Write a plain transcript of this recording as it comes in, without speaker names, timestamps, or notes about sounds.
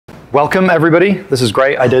Welcome, everybody. This is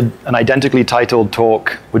great. I did an identically titled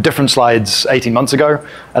talk with different slides 18 months ago,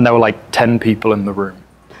 and there were like 10 people in the room.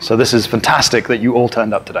 So this is fantastic that you all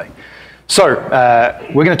turned up today. So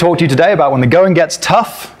we're going to talk to you today about when the going gets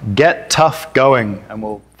tough, get tough going. And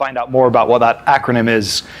we'll find out more about what that acronym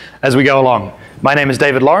is as we go along. My name is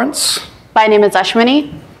David Lawrence. My name is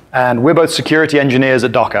Ashwini. And we're both security engineers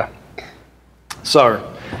at Docker.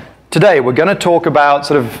 So today we're going to talk about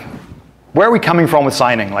sort of where are we coming from with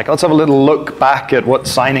signing? Like, let's have a little look back at what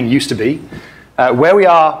signing used to be, where we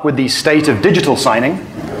are with the state of digital signing,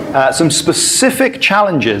 some specific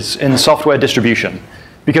challenges in software distribution.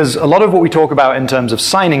 Because a lot of what we talk about in terms of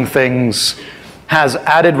signing things has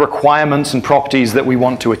added requirements and properties that we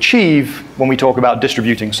want to achieve when we talk about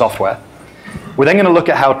distributing software. We're then going to look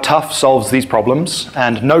at how TUF solves these problems,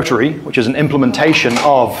 and Notary, which is an implementation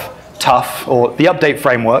of TUF, or the update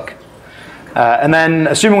framework. And then,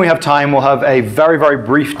 assuming we have time, we'll have a very, very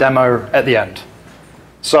brief demo at the end.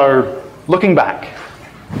 So, looking back.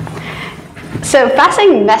 So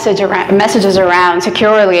passing messages around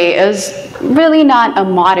securely is really not a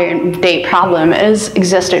modern day problem. It has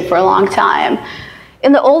existed for a long time.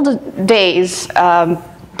 In the old days,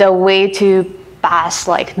 the way to pass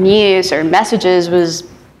like news or messages was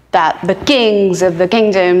that the kings of the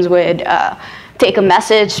kingdoms would take a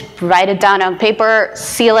message, write it down on paper,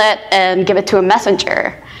 seal it, and give it to a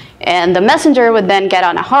messenger. And the messenger would then get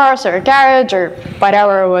on a horse or a carriage or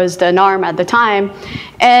whatever was the norm at the time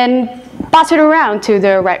and pass it around to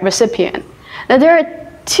the right recipient. Now there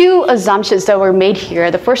are two assumptions that were made here.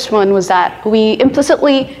 The first one was that we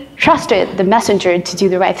implicitly trusted the messenger to do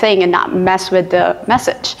the right thing and not mess with the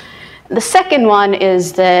message. The second one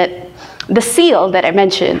is that the seal that I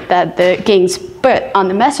mentioned that the kings put on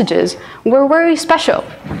the messages were very special.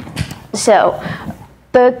 So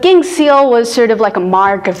the king's seal was sort of like a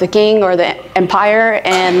mark of the king or the empire,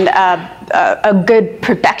 and a good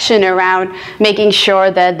protection around making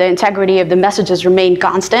sure that the integrity of the messages remained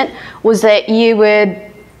constant was that you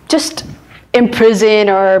would just imprison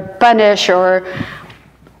or punish or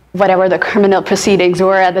whatever the criminal proceedings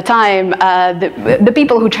were at the time, the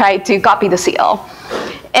people who tried to copy the seal.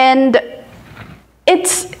 And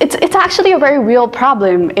it's actually a very real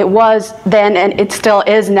problem. It was then and it still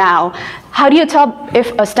is now. How do you tell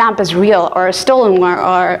if a stamp is real or a stolen one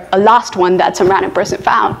or a lost one that some random person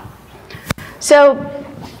found? So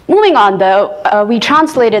moving on though, we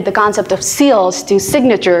translated the concept of seals to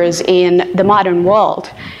signatures in the modern world.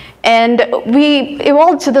 And we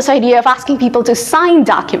evolved to this idea of asking people to sign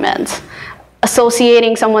documents,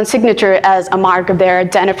 associating someone's signature as a mark of their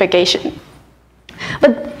identification.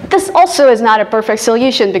 But this also is not a perfect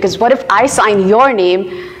solution, because what if I sign your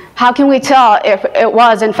name? How can we tell if it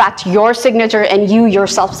was in fact your signature and you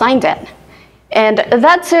yourself signed it? And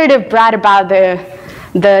that sort of brought about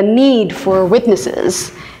the need for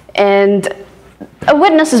witnesses. And a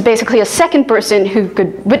witness is basically a second person who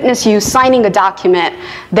could witness you signing a document,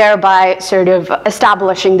 thereby sort of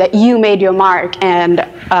establishing that you made your mark and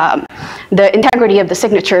the integrity of the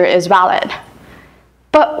signature is valid.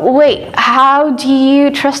 But wait, how do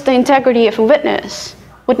you trust the integrity of a witness?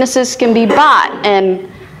 Witnesses can be bought,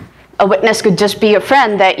 and a witness could just be a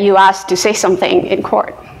friend that you asked to say something in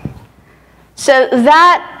court. So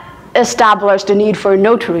that established the need for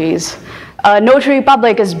notaries. A notary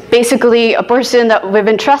public is basically a person that we've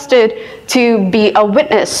entrusted to be a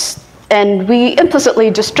witness, and we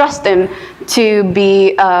implicitly just trust them to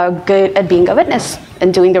be good at being a witness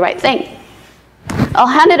and doing the right thing. I'll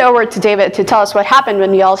hand it over to David to tell us what happened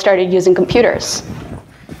when we all started using computers.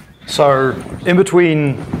 So in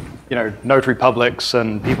between notary publics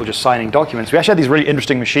and people just signing documents, we actually had these really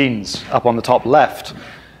interesting machines up on the top left.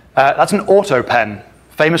 That's an auto pen,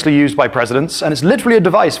 famously used by presidents, and it's literally a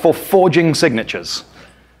device for forging signatures.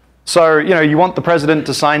 So, you want the president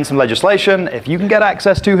to sign some legislation. If you can get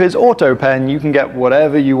access to his auto pen, you can get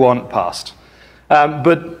whatever you want passed.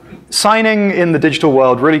 But signing in the digital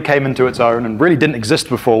world really came into its own and really didn't exist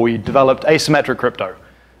before we developed asymmetric crypto.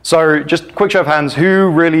 So just quick show of hands, who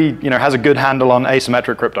really has a good handle on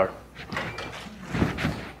asymmetric crypto?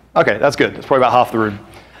 Okay, that's good. That's probably about half the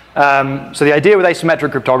room. So the idea with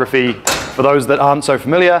asymmetric cryptography, for those that aren't so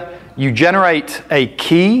familiar, you generate a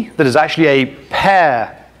key that is actually a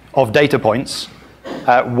pair of data points.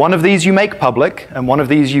 One of these you make public, and one of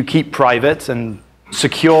these you keep private and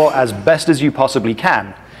secure as best as you possibly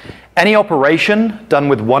can. Any operation done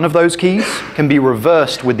with one of those keys can be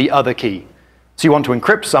reversed with the other key. So you want to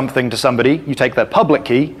encrypt something to somebody, you take their public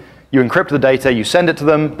key, you encrypt the data, you send it to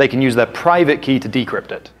them, they can use their private key to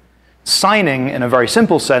decrypt it. Signing, in a very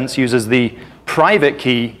simple sense, uses the private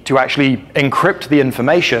key to actually encrypt the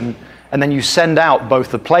information and then you send out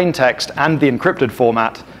both the plain text and the encrypted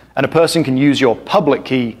format, and a person can use your public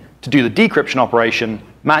key to do the decryption operation,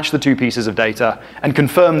 match the two pieces of data, and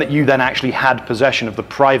confirm that you then actually had possession of the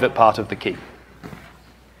private part of the key.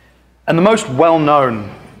 And the most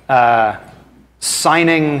well-known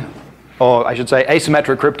signing, or I should say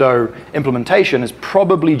asymmetric crypto implementation, is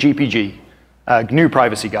probably GPG, GNU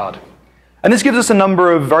Privacy Guard. And this gives us a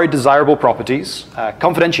number of very desirable properties.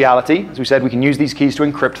 Confidentiality, as we said, we can use these keys to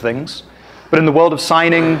encrypt things. But in the world of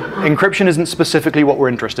signing, encryption isn't specifically what we're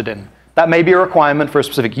interested in. That may be a requirement for a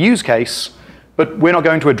specific use case, but we're not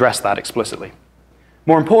going to address that explicitly.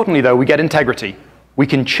 More importantly, though, we get integrity. We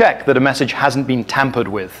can check that a message hasn't been tampered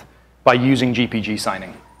with by using GPG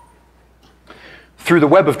signing. Through the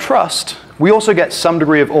web of trust, we also get some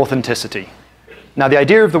degree of authenticity. Now, the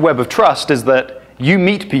idea of the web of trust is that you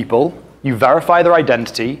meet people, you verify their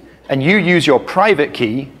identity, and you use your private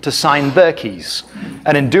key to sign their keys.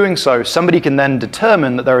 And in doing so, somebody can then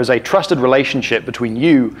determine that there is a trusted relationship between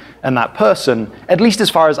you and that person, at least as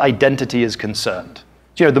far as identity is concerned.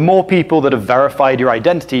 So, the more people that have verified your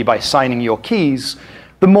identity by signing your keys,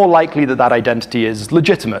 the more likely that that identity is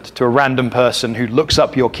legitimate to a random person who looks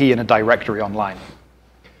up your key in a directory online.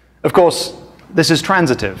 Of course, this is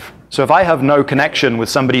transitive. So if I have no connection with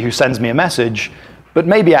somebody who sends me a message, but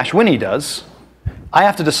maybe Ashwini does, I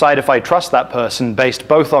have to decide if I trust that person based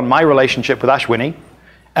both on my relationship with Ashwini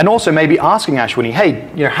and also maybe asking Ashwini, hey,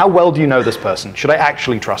 how well do you know this person? Should I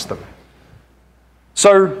actually trust them?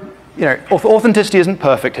 So, authenticity isn't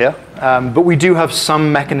perfect here, but we do have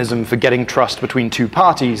some mechanism for getting trust between two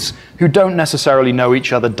parties who don't necessarily know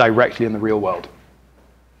each other directly in the real world.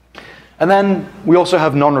 And then we also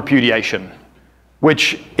have non-repudiation,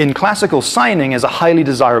 which in classical signing is a highly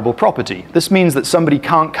desirable property. This means that somebody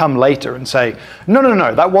can't come later and say,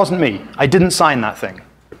 no, that wasn't me. I didn't sign that thing.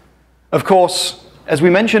 Of course, as we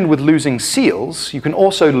mentioned with losing seals, you can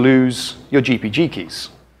also lose your GPG keys.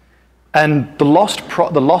 And the lost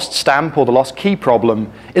stamp or the lost key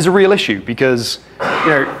problem is a real issue because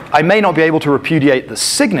I may not be able to repudiate the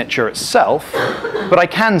signature itself, but I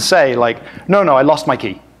can say, no, I lost my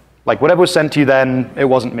key. Whatever was sent to you then, it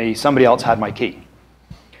wasn't me. Somebody else had my key.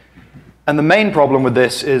 And the main problem with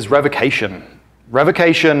this is revocation.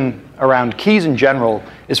 Revocation around keys in general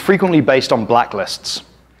is frequently based on blacklists.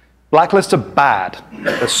 Blacklists are bad.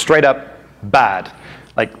 They're straight up bad.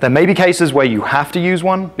 There may be cases where you have to use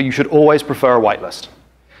one, but you should always prefer a whitelist.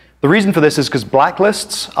 The reason for this is because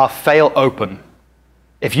blacklists are fail open.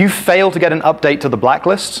 If you fail to get an update to the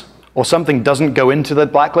blacklist, or something doesn't go into the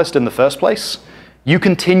blacklist in the first place, you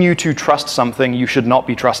continue to trust something you should not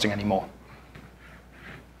be trusting anymore.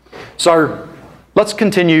 So let's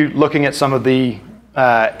continue looking at some of the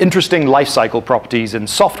interesting lifecycle properties in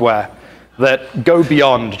software that go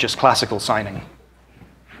beyond just classical signing.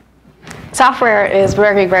 Software is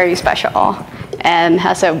very, very special and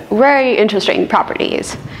has some very interesting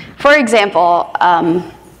properties. For example,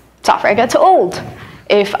 software gets old.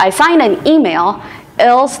 If I sign an email,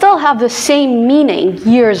 it'll still have the same meaning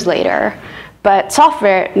years later, but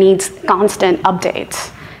software needs constant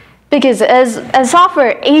updates. Because as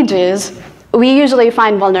software ages, we usually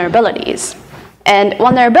find vulnerabilities. And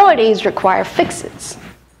vulnerabilities require fixes,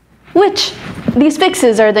 which these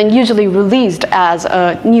fixes are then usually released as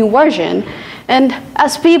a new version. And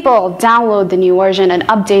as people download the new version and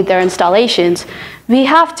update their installations, we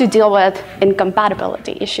have to deal with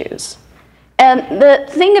incompatibility issues. And the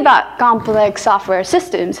thing about complex software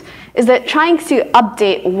systems is that trying to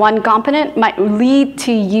update one component might lead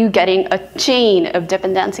to you getting a chain of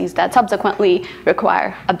dependencies that subsequently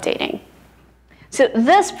require updating. So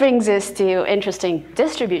this brings us to interesting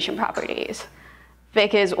distribution properties.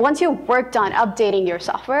 Because once you've worked on updating your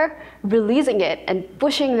software, releasing it and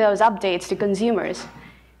pushing those updates to consumers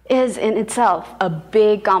is in itself a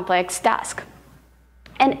big, complex task.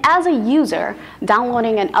 And as a user,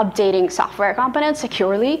 downloading and updating software components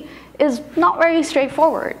securely is not very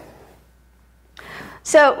straightforward.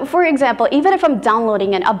 So for example, even if I'm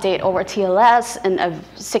downloading an update over TLS and I've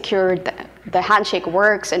secured the handshake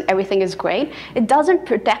works and everything is great, it doesn't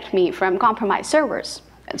protect me from compromised servers.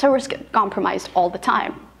 And servers get compromised all the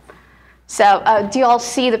time. So do you all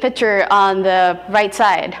see the picture on the right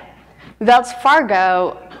side? Wells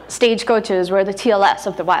Fargo stagecoaches were the TLS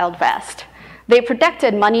of the Wild West. They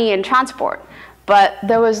protected money and transport, but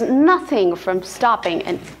there was nothing from stopping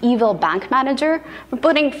an evil bank manager from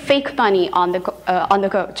putting fake money on the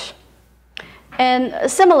coach. And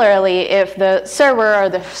similarly, if the server or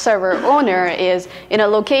the server owner is in a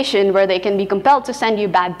location where they can be compelled to send you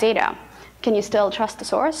bad data, can you still trust the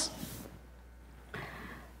source?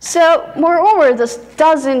 So moreover, this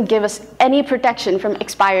doesn't give us any protection from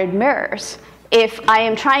expired mirrors. If I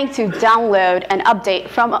am trying to download an update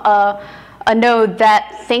from a node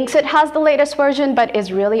that thinks it has the latest version but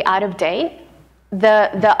is really out of date,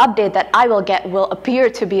 the update that I will get will appear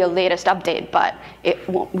to be a latest update, but it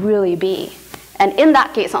won't really be. And in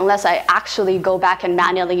that case, unless I actually go back and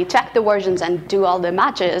manually check the versions and do all the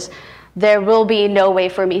matches, there will be no way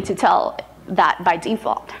for me to tell that by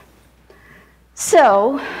default.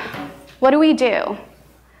 So what do?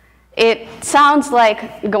 It sounds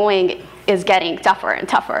like going is getting tougher and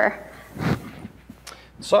tougher.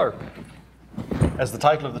 So, as the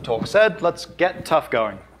title of the talk said, let's get TUF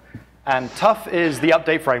going. And TUF is the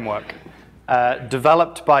update framework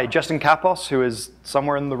developed by Justin Kapos, who is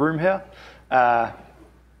somewhere in the room here.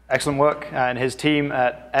 Excellent work, and his team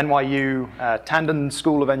at NYU Tandon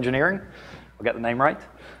School of Engineering. I'll get the name right.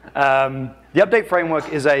 The update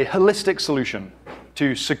framework is a holistic solution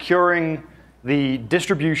to securing the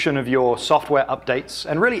distribution of your software updates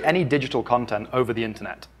and really any digital content over the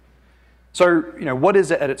internet. So, what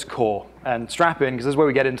is it at its core? And strap in, because this is where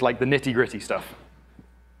we get into like the nitty-gritty stuff.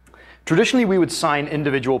 Traditionally, we would sign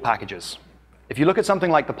individual packages. If you look at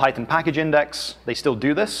something like the Python package index, they still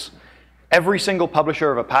do this. Every single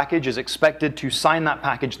publisher of a package is expected to sign that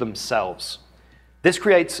package themselves. This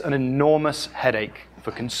creates an enormous headache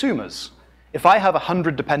for consumers. If I have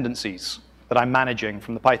 100 dependencies that I'm managing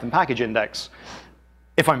from the Python package index,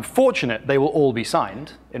 if I'm fortunate, they will all be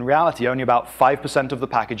signed. In reality, only about 5% of the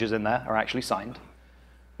packages in there are actually signed.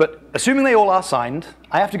 But assuming they all are signed,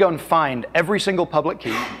 I have to go and find every single public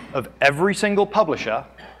key of every single publisher,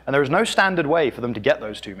 and there is no standard way for them to get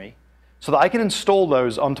those to me, so that I can install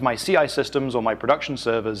those onto my CI systems or my production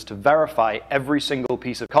servers to verify every single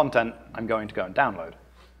piece of content I'm going to go and download.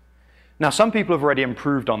 Now, some people have already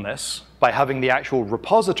improved on this by having the actual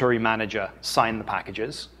repository manager sign the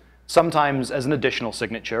packages, sometimes as an additional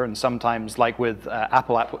signature, and sometimes, like with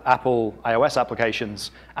Apple iOS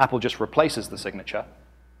applications, Apple just replaces the signature.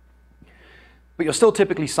 But you're still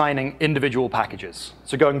typically signing individual packages.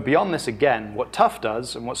 So going beyond this again, what TUF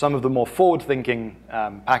does, and what some of the more forward-thinking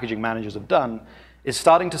packaging managers have done, is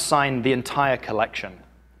starting to sign the entire collection.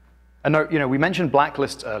 And we mentioned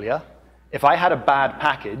blacklists earlier. If I had a bad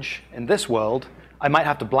package in this world, I might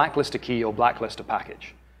have to blacklist a key or blacklist a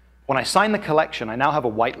package. When I sign the collection, I now have a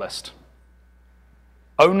whitelist.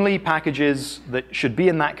 Only packages that should be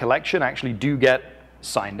in that collection actually do get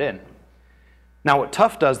signed in. Now, what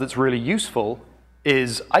TUF does that's really useful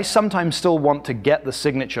is I sometimes still want to get the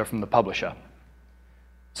signature from the publisher.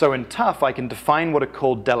 So in TUF, I can define what are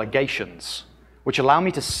called delegations, which allow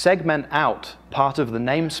me to segment out part of the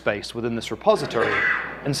namespace within this repository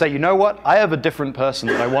and say, you know what, I have a different person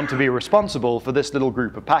that I want to be responsible for this little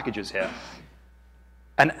group of packages here.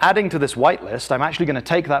 And adding to this whitelist, I'm actually going to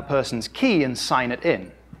take that person's key and sign it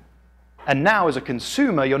in. And now, as a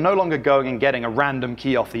consumer, you're no longer going and getting a random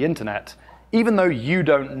key off the internet. Even though you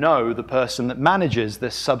don't know the person that manages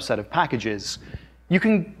this subset of packages, you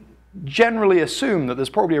can generally assume that there's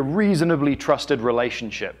probably a reasonably trusted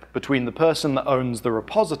relationship between the person that owns the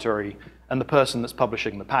repository and the person that's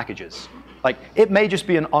publishing the packages. Like, it may just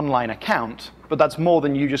be an online account, but that's more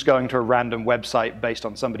than you just going to a random website based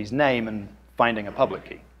on somebody's name and finding a public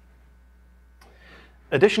key.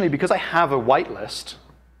 Additionally, because I have a whitelist,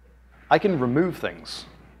 I can remove things.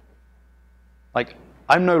 Like,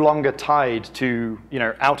 I'm no longer tied to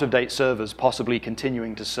out-of-date servers possibly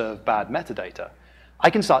continuing to serve bad metadata. I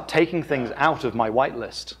can start taking things out of my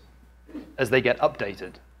whitelist as they get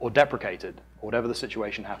updated or deprecated, or whatever the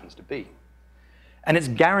situation happens to be. And it's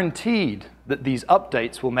guaranteed that these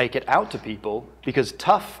updates will make it out to people because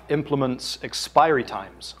TUF implements expiry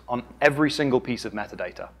times on every single piece of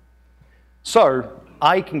metadata. So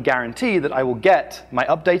I can guarantee that I will get my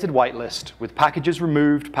updated whitelist with packages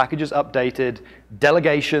removed, packages updated,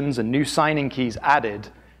 delegations, and new signing keys added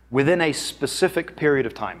within a specific period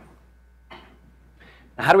of time.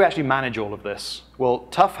 Now, how do we actually manage all of this? Well,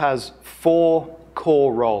 TUF has 4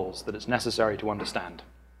 core roles that it's necessary to understand.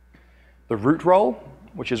 The root role,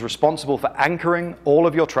 which is responsible for anchoring all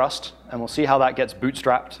of your trust, and we'll see how that gets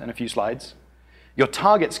bootstrapped in a few slides. Your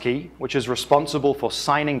targets key, which is responsible for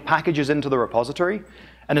signing packages into the repository,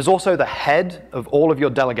 and is also the head of all of your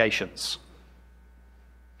delegations.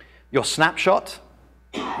 Your snapshot,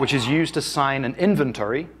 which is used to sign an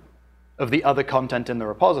inventory of the other content in the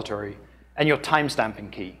repository, and your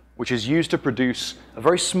timestamping key, which is used to produce a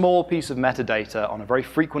very small piece of metadata on a very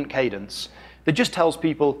frequent cadence that just tells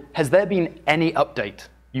people, has there been any update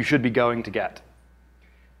you should be going to get?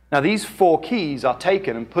 Now, these 4 keys are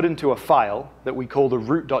taken and put into a file that we call the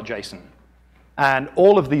root.json. And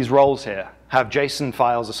all of these roles here have JSON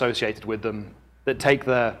files associated with them that take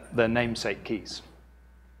their namesake keys.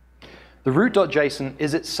 The root.json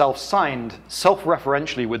is itself signed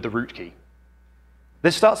self-referentially with the root key.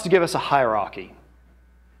 This starts to give us a hierarchy.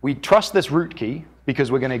 We trust this root key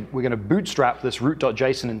because we're going to bootstrap this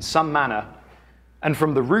root.json in some manner. And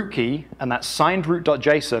from the root key and that signed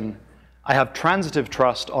root.json, I have transitive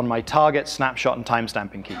trust on my target, snapshot, and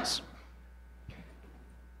timestamping keys.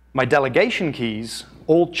 My delegation keys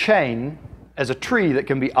all chain as a tree that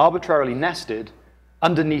can be arbitrarily nested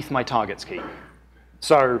underneath my targets key.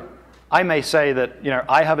 So I may say that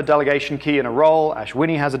I have a delegation key in a role,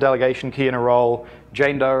 Ashwini has a delegation key in a role,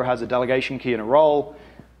 Jane Doe has a delegation key in a role.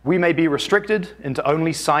 We may be restricted into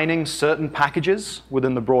only signing certain packages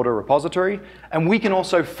within the broader repository, and we can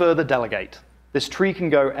also further delegate. This tree can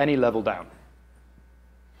go any level down.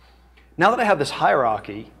 Now that I have this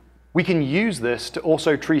hierarchy, we can use this to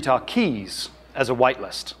also treat our keys as a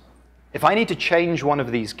whitelist. If I need to change one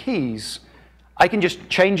of these keys, I can just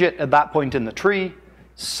change it at that point in the tree,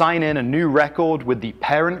 sign in a new record with the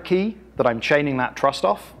parent key that I'm chaining that trust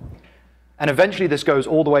off, and eventually this goes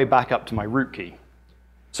all the way back up to my root key.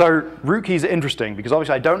 So root keys are interesting because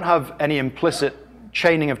obviously I don't have any implicit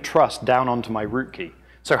chaining of trust down onto my root key.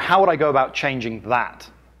 So how would I go about changing that?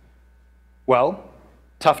 Well,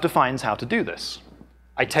 TUF defines how to do this.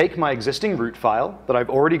 I take my existing root file that I've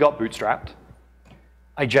already got bootstrapped.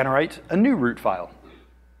 I generate a new root file.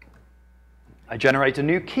 I generate a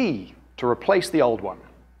new key to replace the old one.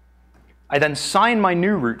 I then sign my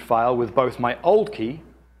new root file with both my old key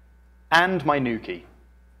and my new key.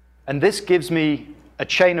 And this gives me a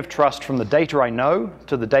chain of trust from the data I know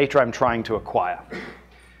to the data I'm trying to acquire.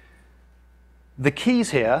 The keys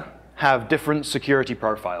here have different security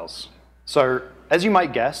profiles. So as you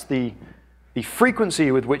might guess, the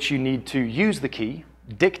frequency with which you need to use the key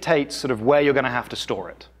dictates sort of where you're going to have to store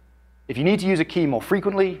it. If you need to use a key more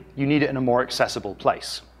frequently, you need it in a more accessible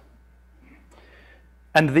place.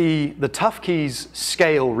 And the TUF keys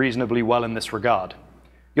scale reasonably well in this regard.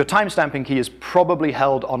 Your timestamping key is probably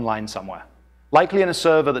held online somewhere, likely in a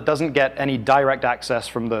server that doesn't get any direct access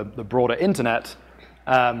from the broader internet,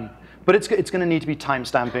 but it's going to need to be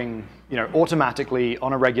timestamping automatically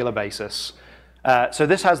on a regular basis. So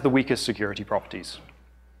this has the weakest security properties.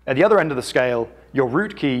 At the other end of the scale, your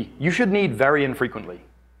root key, you should need very infrequently.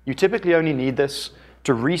 You typically only need this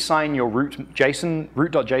to re-sign your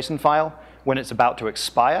root.json file when it's about to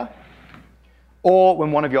expire, or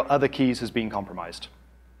when one of your other keys has been compromised.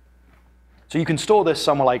 So you can store this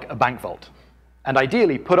somewhere like a bank vault, and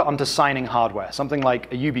ideally put it onto signing hardware, something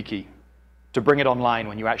like a YubiKey, to bring it online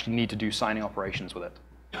when you actually need to do signing operations with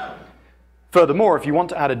it. Furthermore, if you want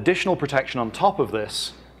to add additional protection on top of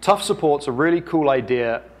this, TUF supports a really cool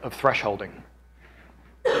idea of thresholding.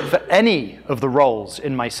 For any of the roles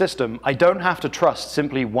in my system, I don't have to trust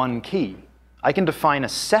simply one key. I can define a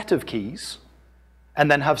set of keys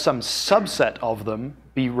and then have some subset of them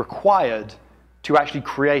be required to actually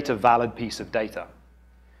create a valid piece of data.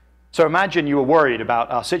 So imagine you were worried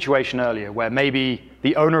about our situation earlier where maybe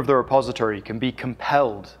the owner of the repository can be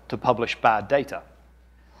compelled to publish bad data.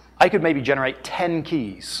 I could maybe generate 10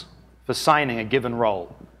 keys for signing a given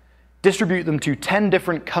role, distribute them to 10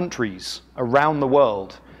 different countries around the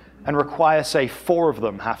world, and require, say, 4 of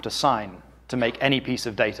them have to sign to make any piece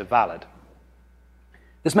of data valid.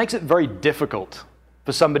 This makes it very difficult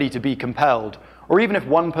for somebody to be compelled, or even if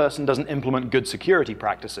one person doesn't implement good security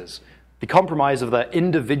practices, the compromise of their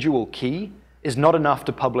individual key is not enough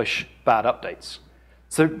to publish bad updates.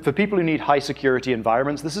 So for people who need high security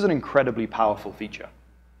environments, this is an incredibly powerful feature.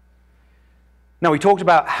 Now, we talked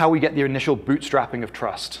about how we get the initial bootstrapping of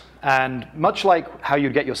trust. And much like how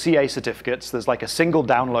you'd get your CA certificates, there's like a single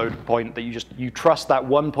download point that you trust that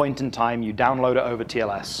one point in time, you download it over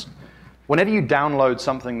TLS. Whenever you download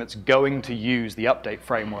something that's going to use the update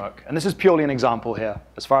framework, and this is purely an example here.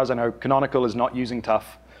 As far as I know, Canonical is not using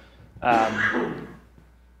TUF.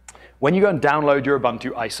 When you go and download your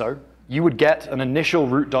Ubuntu ISO, you would get an initial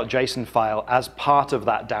root.json file as part of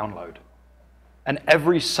that download. And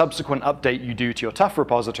every subsequent update you do to your TUF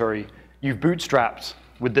repository, you've bootstrapped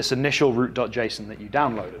with this initial root.json that you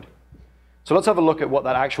downloaded. So let's have a look at what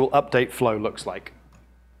that actual update flow looks like.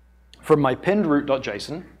 From my pinned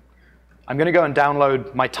root.json, I'm going to go and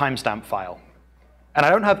download my timestamp file. And I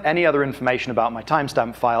don't have any other information about my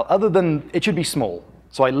timestamp file other than it should be small.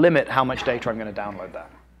 So I limit how much data I'm going to download there.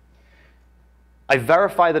 I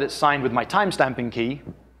verify that it's signed with my timestamping key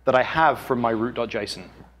that I have from my root.json.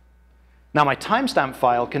 Now my timestamp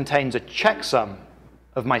file contains a checksum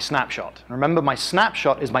of my snapshot. Remember, my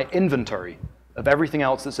snapshot is my inventory of everything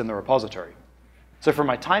else that's in the repository. So from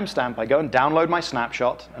my timestamp, I go and download my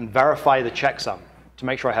snapshot and verify the checksum to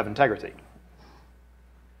make sure I have integrity.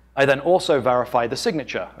 I then also verify the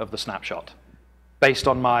signature of the snapshot based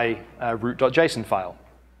on my root.json file.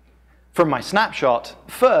 From my snapshot,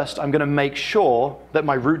 first, I'm going to make sure that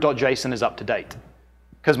my root.json is up to date,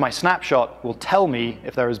 because my snapshot will tell me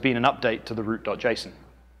if there has been an update to the root.json.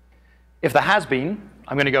 If there has been,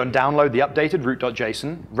 I'm going to go and download the updated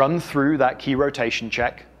root.json, run through that key rotation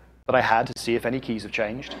check that I had to see if any keys have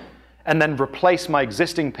changed, and then replace my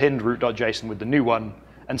existing pinned root.json with the new one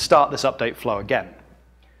and start this update flow again.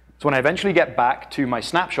 So when I eventually get back to my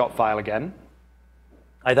snapshot file again,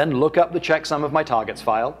 I then look up the checksum of my targets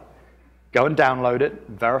file, go and download it,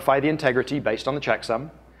 verify the integrity based on the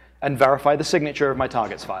checksum, and verify the signature of my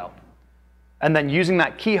targets file. And then using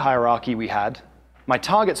that key hierarchy we had, my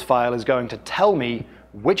targets file is going to tell me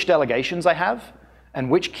which delegations I have and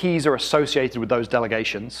which keys are associated with those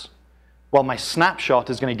delegations, while my snapshot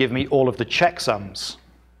is going to give me all of the checksums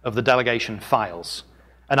of the delegation files.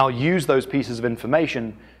 And I'll use those pieces of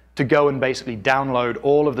information to go and basically download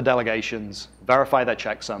all of the delegations, verify their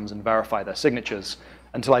checksums, and verify their signatures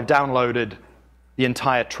until I've downloaded the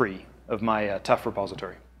entire tree of my TUF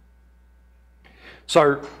repository.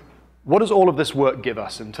 So what does all of this work give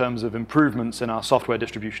us in terms of improvements in our software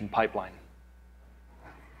distribution pipeline?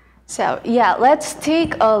 So yeah, let's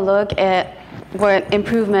take a look at what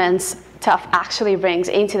improvements TUF actually brings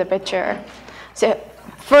into the picture. So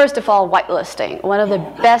first of all, whitelisting. One of the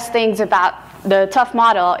best things about the TUF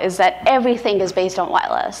model is that everything is based on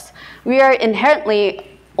whitelist. We are inherently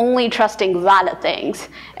only trusting valid things,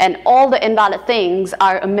 and all the invalid things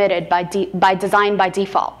are omitted by design by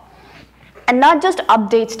default. And not just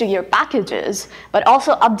updates to your packages, but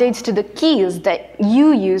also updates to the keys that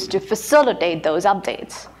you use to facilitate those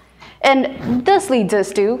updates. And this leads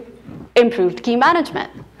us to improved key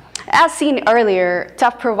management. As seen earlier,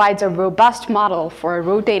 TUF provides a robust model for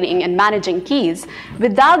rotating and managing keys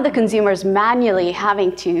without the consumers manually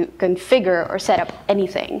having to configure or set up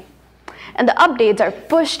anything. And the updates are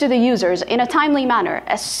pushed to the users in a timely manner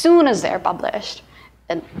as soon as they're published.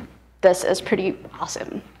 And this is pretty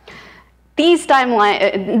awesome. These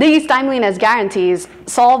timeliness guarantees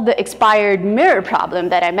solve the expired mirror problem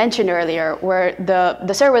that I mentioned earlier, where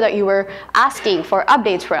the server that you were asking for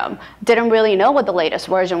updates from didn't really know what the latest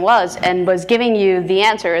version was and was giving you the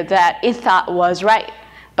answer that it thought was right,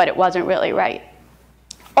 but it wasn't really right.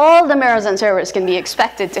 All the mirrors and servers can be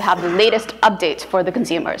expected to have the latest updates for the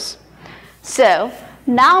consumers. So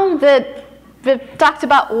now that we've talked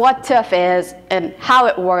about what TUF is and how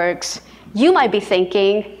it works, you might be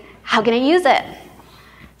thinking, how can I use it?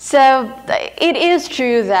 So it is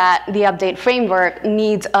true that the update framework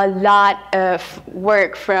needs a lot of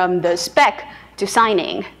work from the spec to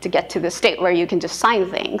signing to get to the state where you can just sign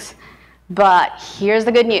things. But here's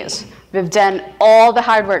the good news. We've done all the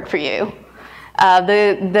hard work for you.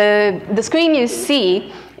 The screen you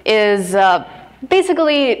see is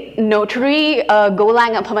basically Notary, a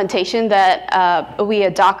Golang implementation that we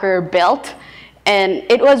at Docker built. And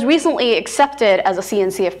it was recently accepted as a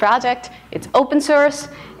CNCF project. It's open source,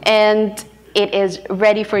 and it is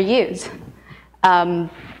ready for use.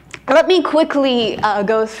 Let me quickly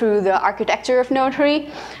go through the architecture of Notary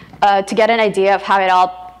to get an idea of how it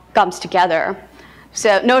all comes together.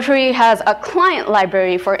 So Notary has a client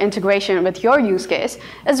library for integration with your use case,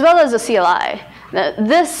 as well as a CLI.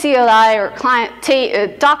 This CLI or client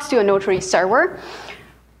talks to a Notary server,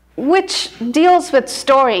 which deals with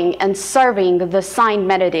storing and serving the signed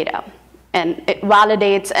metadata. And it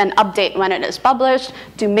validates an update when it is published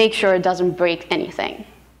to make sure it doesn't break anything.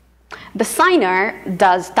 The signer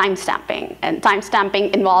does timestamping, and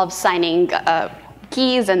timestamping involves signing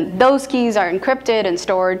keys, and those keys are encrypted and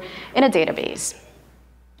stored in a database.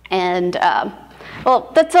 And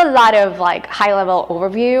well, that's a lot of high-level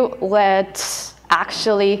overview. Let's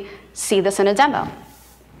actually see this in a demo.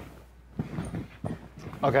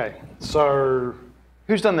 Okay, so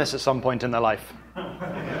who's done this at some point in their life?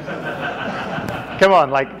 Come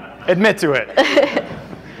on, admit to it.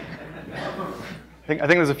 I think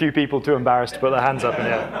there's a few people too embarrassed to put their hands up in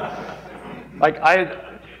here.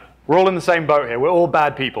 We're all in the same boat here. We're all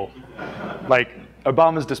bad people.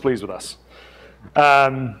 Obama's displeased with us.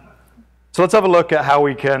 So let's have a look at how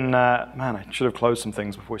we can, man, I should have closed some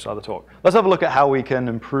things before we started the talk. Let's have a look at how we can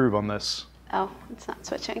improve on this. Oh, it's not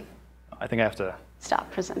switching. I think I have to.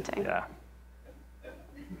 Stop presenting. Yeah.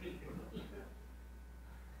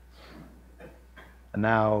 And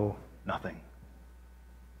now, nothing.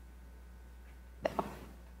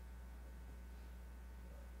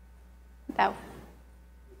 No.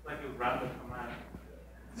 It's like a random command.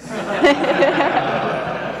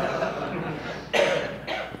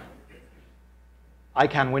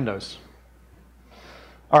 ICANN Windows.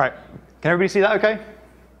 All right, can everybody see that okay?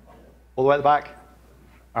 All the way at the back?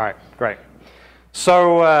 All right, great.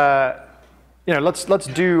 So, let's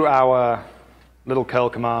do our little curl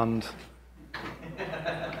command.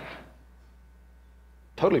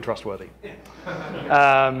 Totally trustworthy.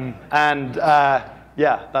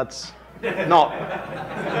 Yeah, that's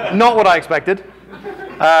not what I expected.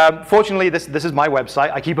 Fortunately, this is my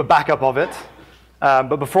website. I keep a backup of it.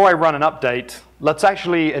 But before I run an update, let's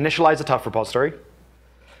actually initialize a TUF repository,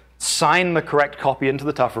 sign the correct copy into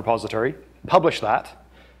the TUF repository, publish that,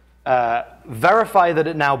 verify that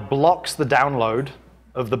it now blocks the download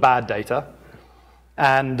of the bad data,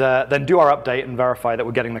 and then do our update and verify that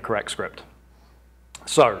we're getting the correct script.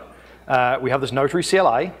 So we have this Notary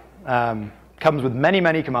CLI. Comes with many,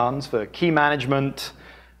 many commands for key management,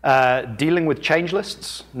 dealing with change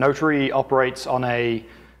lists. Notary operates on a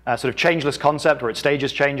sort of changeless concept where it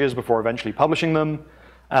stages changes before eventually publishing them.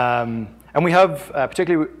 And we have,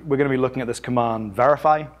 particularly, we're going to be looking at this command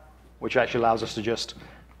verify, which actually allows us to just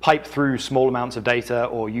pipe through small amounts of data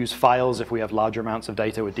or use files if we have larger amounts of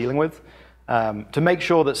data we're dealing with to make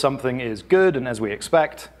sure that something is good and as we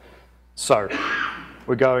expect. So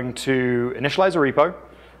we're going to initialize a repo.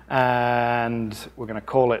 And we're going to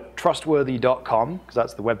call it trustworthy.com, because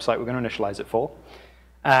that's the website we're going to initialize it for.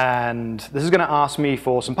 And this is going to ask me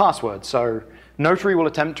for some passwords. So Notary will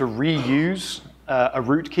attempt to reuse a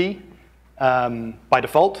root key by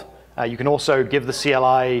default. You can also give the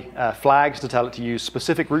CLI flags to tell it to use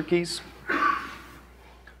specific root keys.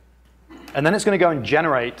 And then it's going to go and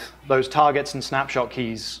generate those targets and snapshot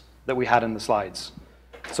keys that we had in the slides.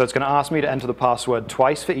 So it's going to ask me to enter the password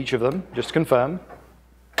twice for each of them, just to confirm.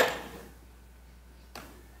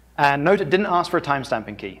 And note it didn't ask for a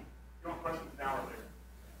timestamping key. You want questions now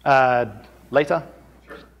or later? Later?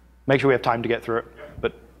 Sure. Make sure we have time to get through it. Yeah.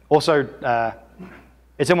 But also,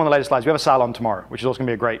 it's in one of the later slides. We have a salon tomorrow, which is also going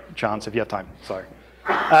to be a great chance if you have time. Sorry.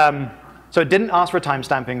 So it didn't ask for a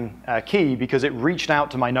timestamping key because it reached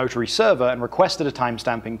out to my Notary server and requested a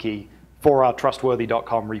timestamping key for our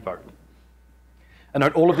trustworthy.com repo. And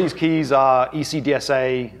note all of these keys are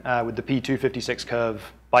ECDSA with the P256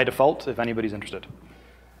 curve by default, if anybody's interested.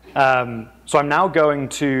 So I'm now going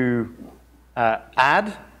to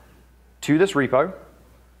add to this repo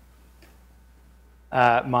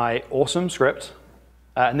my awesome script.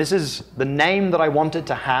 And this is the name that I want it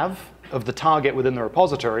to have of the target within the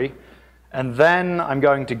repository. And then I'm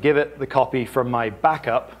going to give it the copy from my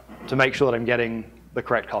backup to make sure that I'm getting the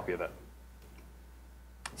correct copy of it.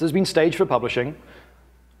 This has been staged for publishing.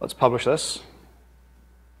 Let's publish this.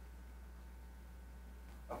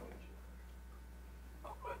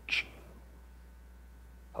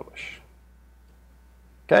 Publish.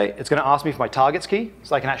 Okay, it's going to ask me for my targets key,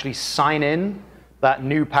 so I can actually sign in that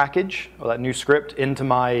new package or that new script into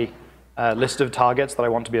my list of targets that I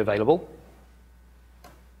want to be available.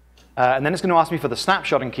 And then it's going to ask me for the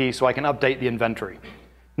snapshotting key so I can update the inventory.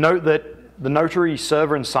 Note that the Notary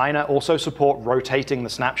server and signer also support rotating the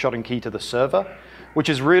snapshotting key to the server, which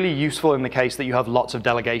is really useful in the case that you have lots of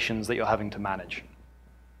delegations that you're having to manage.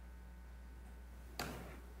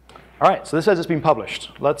 All right, so this says it's been published.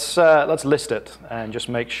 Let's list it and just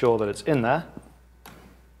make sure that it's in there.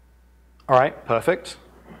 All right, perfect.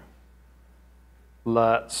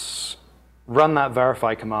 Let's run that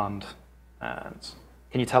verify command. And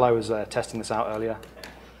can you tell I was testing this out earlier?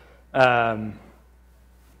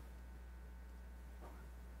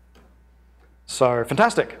 So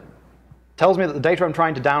fantastic. Tells me that the data I'm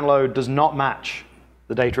trying to download does not match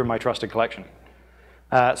the data in my trusted collection.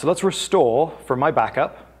 So let's restore from my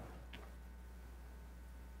backup.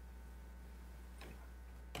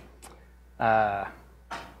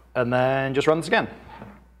 And then just run this again.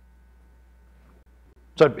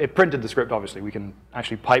 So it printed the script, obviously. We can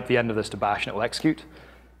actually pipe the end of this to bash and it will execute.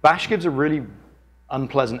 Bash gives a really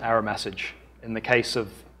unpleasant error message in the case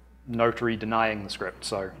of Notary denying the script.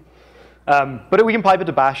 So, but we can pipe it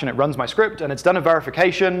to bash and it runs my script and it's done a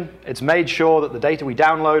verification. It's made sure that the data we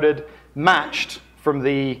downloaded matched from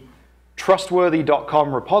the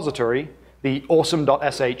trustworthy.com repository, the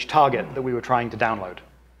awesome.sh target that we were trying to download.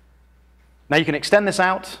 Now you can extend this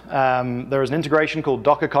out. There is an integration called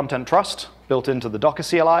Docker Content Trust built into the Docker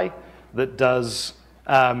CLI that does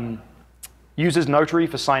uses Notary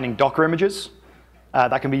for signing Docker images.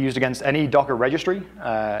 That can be used against any Docker registry.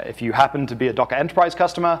 If you happen to be a Docker Enterprise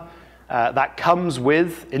customer, that comes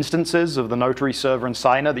with instances of the Notary server and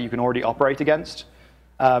signer that you can already operate against,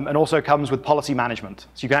 and also comes with policy management.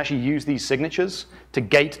 So you can actually use these signatures to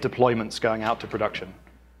gate deployments going out to production,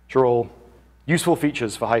 which are all useful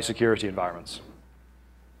features for high security environments.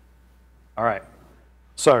 All right,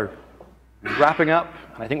 so wrapping up,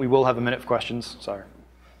 and I think we will have a minute for questions. So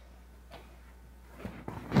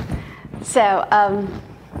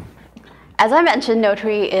as I mentioned,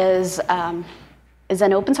 Notary is an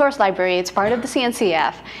open source library. It's part of the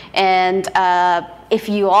CNCF. And if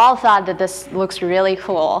you all thought that this looks really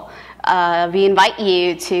cool, we invite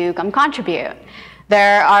you to come contribute.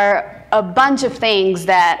 There are a bunch of things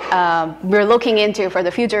that we're looking into for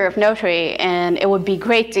the future of Notary, and it would be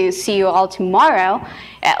great to see you all tomorrow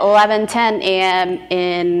at 11:10 a.m.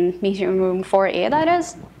 in meeting room 4A, that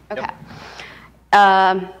is? Okay.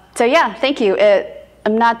 Yep. So yeah, thank you.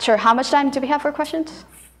 I'm not sure how much time do we have for questions?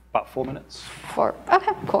 About 4 minutes. 4.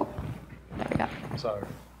 Okay, cool. There we go. So.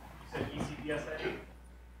 You said ECDSA. Do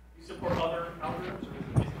you support other algorithms,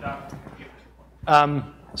 or is that the official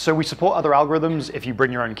one? So we support other algorithms if you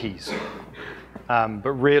bring your own keys.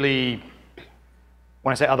 But really,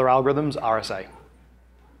 when I say other algorithms, RSA.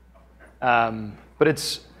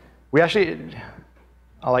 But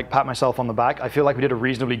I'll like pat myself on the back. I feel like we did a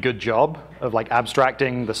reasonably good job of like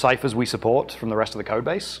abstracting the ciphers we support from the rest of the code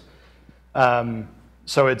base.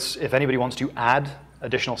 So if anybody wants to add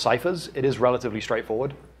additional ciphers, it is relatively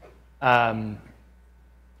straightforward. And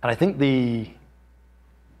I think the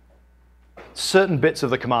certain bits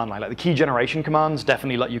of the command line, like the key generation commands,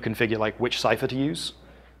 definitely let you configure like which cipher to use.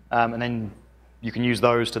 And then you can use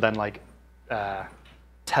those to then like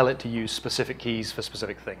tell it to use specific keys for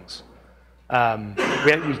specific things.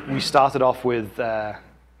 We started off with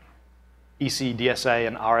ECDSA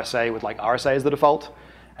and RSA with like RSA as the default,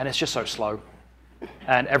 and it's just so slow.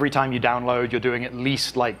 And every time you download, you're doing at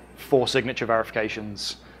least like 4 signature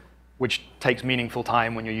verifications, which takes meaningful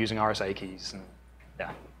time when you're using RSA keys. And,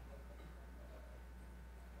 yeah.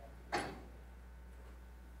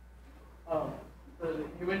 So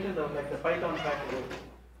you mentioned the Python package.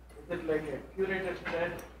 Is it like a curated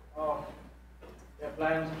set of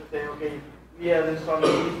plans to say, okay, we are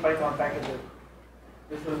installing these Python packages,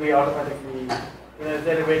 this will be automatically, is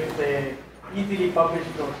there a way to say easily publish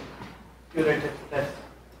those curated sets?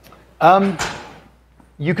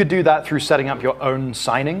 You could do that through setting up your own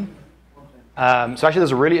signing. So actually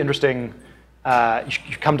there's a really interesting, you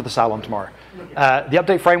should come to the salon tomorrow. The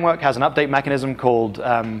update framework has an update mechanism called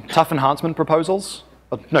TUF enhancement proposals.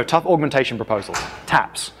 No, TUF augmentation proposals,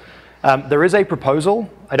 TAPs. There is a proposal,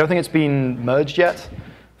 I don't think it's been merged yet,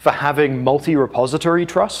 for having multi-repository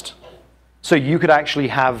trust. So you could actually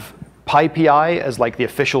have PyPI as like the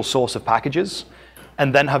official source of packages,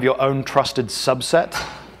 and then have your own trusted subset,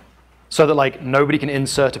 so that like nobody can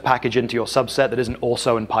insert a package into your subset that isn't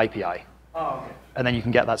also in PyPI. Oh, okay. And then you can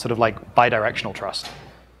get that sort of like bidirectional trust.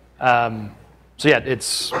 So yeah,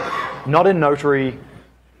 it's not in Notary,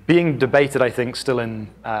 being debated, I think, still in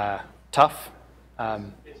TUF.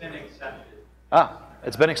 It's been accepted.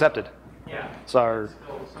 It's been accepted. Yeah. So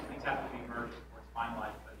Still, some things have to be merged before it's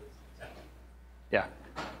finalized, but it's accepted. yeah.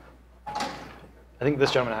 I think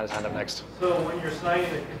this gentleman had his hand up next. So when you're signing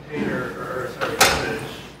a container or sorry, image,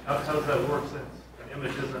 how does that work since an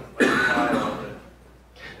image isn't like a file?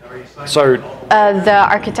 Are you signing So The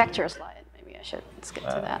architecture slide, maybe I should skip to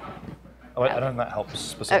that. I don't think that helps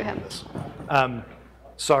specifically Okay. with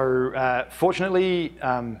this. Fortunately,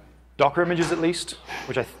 Docker images at least,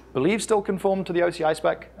 which I believe still conform to the OCI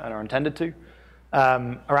spec and are intended to,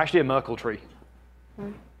 are actually a Merkle tree.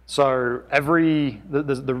 So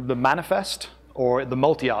the manifest, or the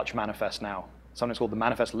multi-arch manifest now, something's called the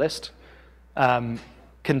manifest list,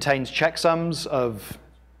 contains checksums of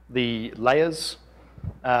the layers.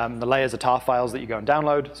 The layers are tar files that you go and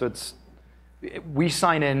download. So we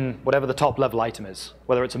sign in whatever the top level item is,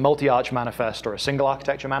 whether it's a multi-arch manifest or a single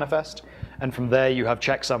architecture manifest. And from there, you have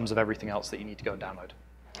checksums of everything else that you need to go and download.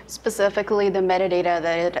 Specifically, the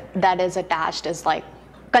metadata that is attached is like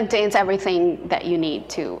contains everything that you need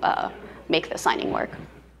to make the signing work.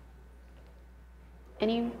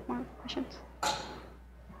 Any more questions?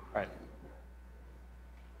 Right.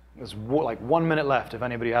 There's like 1 minute left if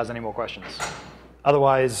anybody has any more questions.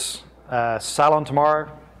 Otherwise, salon tomorrow,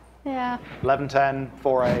 Yeah. 11:10,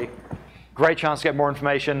 4A. Great chance to get more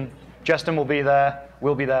information. Justin will be there.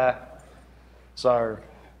 We'll be there. So,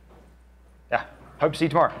 yeah, hope to see you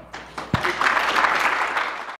tomorrow.